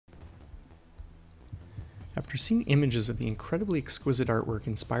After seeing images of the incredibly exquisite artwork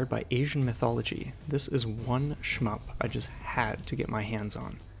inspired by Asian mythology, this is one shmup I just had to get my hands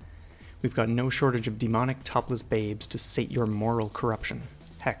on. We've got no shortage of demonic topless babes to sate your moral corruption.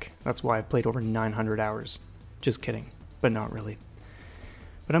 Heck, that's why I've played over 900 hours. Just kidding, but not really.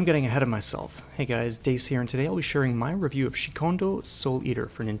 But I'm getting ahead of myself. Hey guys, Dace here, and today I'll be sharing my review of Shikhondo Soul Eater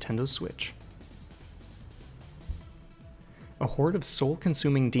for Nintendo Switch. A horde of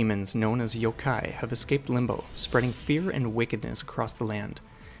soul-consuming demons known as yokai have escaped limbo, spreading fear and wickedness across the land.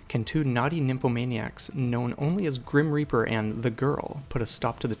 Can two naughty nymphomaniacs, known only as Grim Reaper and The Girl, put a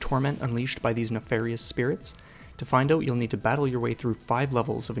stop to the torment unleashed by these nefarious spirits? To find out, you'll need to battle your way through 5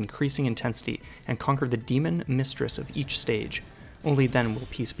 levels of increasing intensity and conquer the demon mistress of each stage. Only then will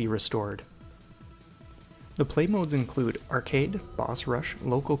peace be restored. The play modes include Arcade, Boss Rush,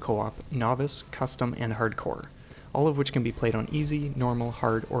 Local Co-op, Novice, Custom, and Hardcore, all of which can be played on Easy, Normal,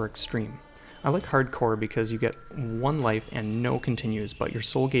 Hard, or Extreme. I like Hardcore because you get 1 life and no continues, but your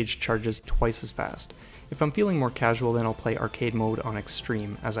soul gauge charges twice as fast. If I'm feeling more casual, then I'll play Arcade mode on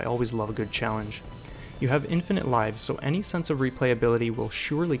Extreme, as I always love a good challenge. You have infinite lives, so any sense of replayability will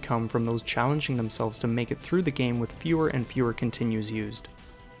surely come from those challenging themselves to make it through the game with fewer and fewer continues used.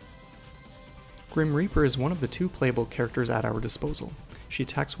 Grim Reaper is one of the 2 playable characters at our disposal. She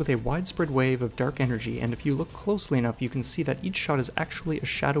attacks with a widespread wave of dark energy, and if you look closely enough you can see that each shot is actually a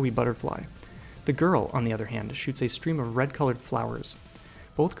shadowy butterfly. The Girl, on the other hand, shoots a stream of red-colored flowers.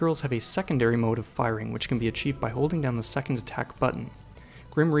 Both girls have a secondary mode of firing, which can be achieved by holding down the second attack button.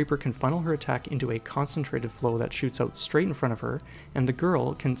 Grim Reaper can funnel her attack into a concentrated flow that shoots out straight in front of her, and the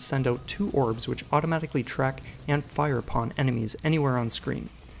Girl can send out 2 orbs which automatically track and fire upon enemies anywhere on screen.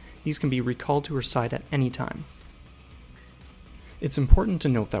 These can be recalled to her side at any time. It's important to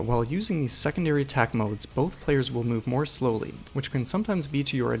note that while using these secondary attack modes, both players will move more slowly, which can sometimes be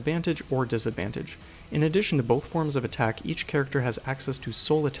to your advantage or disadvantage. In addition to both forms of attack, each character has access to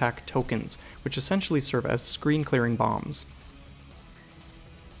soul attack tokens, which essentially serve as screen-clearing bombs.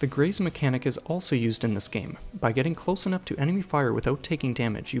 The graze mechanic is also used in this game. By getting close enough to enemy fire without taking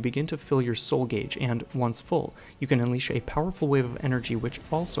damage, you begin to fill your soul gauge, and once full, you can unleash a powerful wave of energy which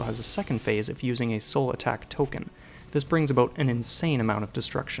also has a second phase if using a soul attack token. This brings about an insane amount of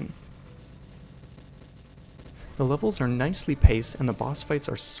destruction. The levels are nicely paced and the boss fights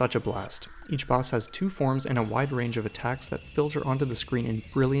are such a blast. Each boss has 2 forms and a wide range of attacks that filter onto the screen in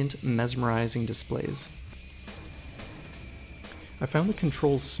brilliant, mesmerizing displays. I found the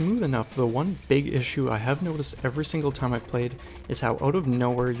controls smooth enough, though one big issue I have noticed every single time I've played is how out of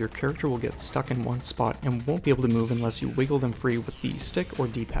nowhere your character will get stuck in one spot and won't be able to move unless you wiggle them free with the stick or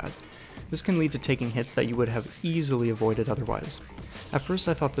D-pad. This can lead to taking hits that you would have easily avoided otherwise. At first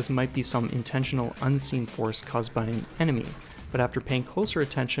I thought this might be some intentional unseen force caused by an enemy, but after paying closer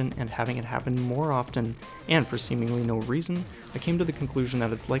attention and having it happen more often, and for seemingly no reason, I came to the conclusion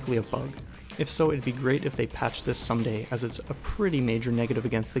that it's likely a bug. If so, it'd be great if they patched this someday, as it's a pretty major negative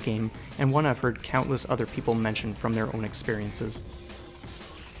against the game, and one I've heard countless other people mention from their own experiences.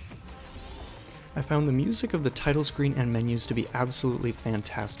 I found the music of the title screen and menus to be absolutely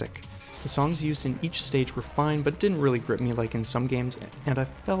fantastic. The songs used in each stage were fine, but didn't really grip me like in some games, and I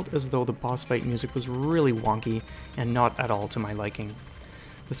felt as though the boss fight music was really wonky and not at all to my liking.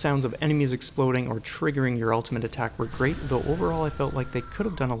 The sounds of enemies exploding or triggering your ultimate attack were great, though overall I felt like they could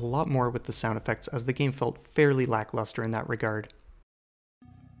have done a lot more with the sound effects, as the game felt fairly lackluster in that regard.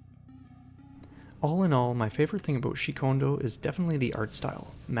 All in all, my favorite thing about Shikhondo is definitely the art style,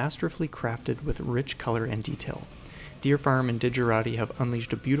 masterfully crafted with rich color and detail. Deer Farm and Digirati have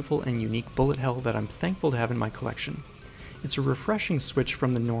unleashed a beautiful and unique bullet hell that I'm thankful to have in my collection. It's a refreshing switch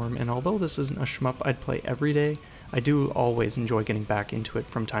from the norm, and although this isn't a shmup I'd play every day, I do always enjoy getting back into it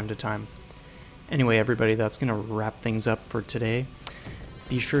from time to time. Anyway everybody, that's gonna wrap things up for today.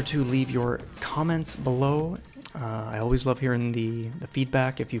 Be sure to leave your comments below. I always love hearing the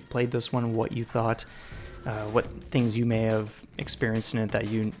feedback. If you've played this one, what you thought, what things you may have experienced in it that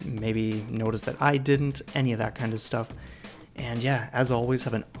you maybe noticed that I didn't, any of that kind of stuff. And yeah, as always,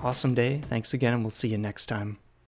 have an awesome day. Thanks again, and we'll see you next time.